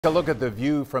A look at the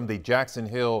view from the Jackson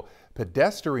Hill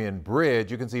pedestrian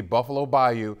bridge. You can see Buffalo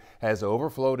Bayou has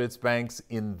overflowed its banks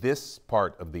in this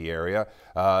part of the area.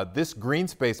 This green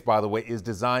space, by the way, is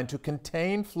designed to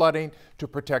contain flooding to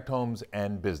protect homes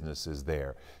and businesses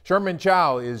there. Sherman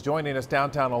Chow is joining us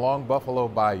downtown along Buffalo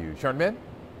Bayou. Sherman?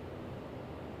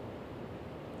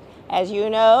 As you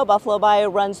know, Buffalo Bayou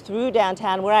runs through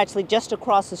downtown. We're actually just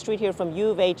across the street here from U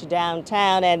of H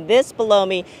downtown, and this below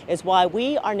me is why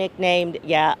we are nicknamed,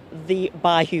 the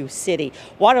Bayou City.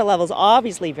 Water levels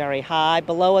obviously very high.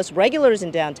 Below us, regulars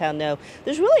in downtown know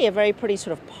there's really a very pretty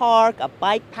sort of park, a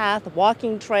bike path,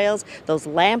 walking trails, those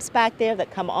lamps back there that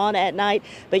come on at night,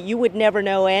 but you would never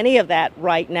know any of that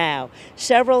right now.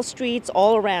 Several streets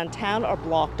all around town are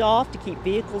blocked off to keep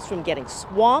vehicles from getting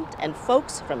swamped and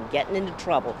folks from getting into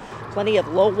trouble. Plenty of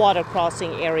low water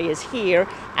crossing areas here.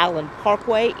 Allen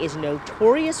Parkway is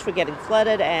notorious for getting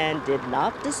flooded and did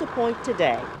not disappoint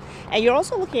today. And you're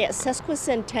also looking at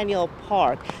Sesquicentennial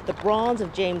Park, the bronze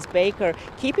of James Baker,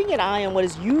 keeping an eye on what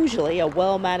is usually a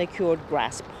well-manicured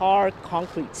grass park,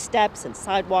 concrete steps and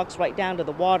sidewalks right down to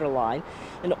the water line.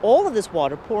 And all of this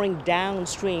water pouring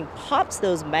downstream pops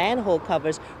those manhole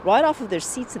covers right off of their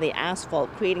seats in the asphalt,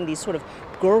 creating these sort of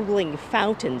gurgling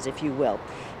fountains, if you will.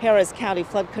 Harris County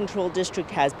Flood Control District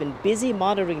has been busy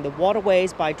monitoring the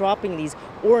waterways by dropping these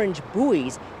orange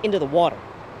buoys into the water.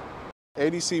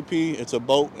 ADCP, it's a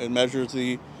boat.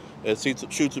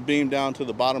 It shoots a beam down to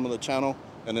the bottom of the channel,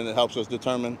 and then it helps us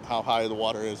determine how high the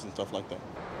water is and stuff like that.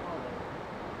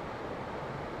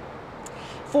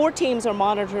 4 teams are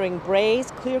monitoring Brays,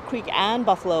 Clear Creek, and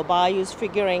Buffalo Bayous,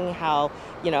 figuring how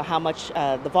much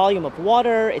the volume of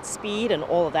water, its speed, and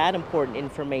all of that important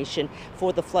information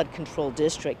for the flood control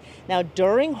district. Now,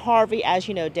 during Harvey, as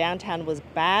you know, downtown was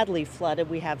badly flooded.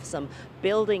 We have some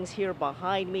buildings here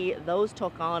behind me. Those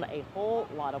took on a whole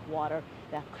lot of water.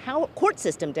 The court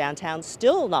system downtown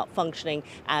still not functioning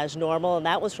as normal, and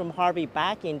that was from Harvey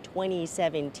back in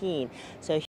 2017.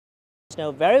 So you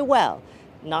know very well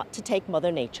not to take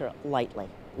Mother Nature lightly.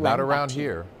 Not around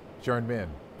here. Sherman,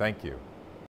 thank you.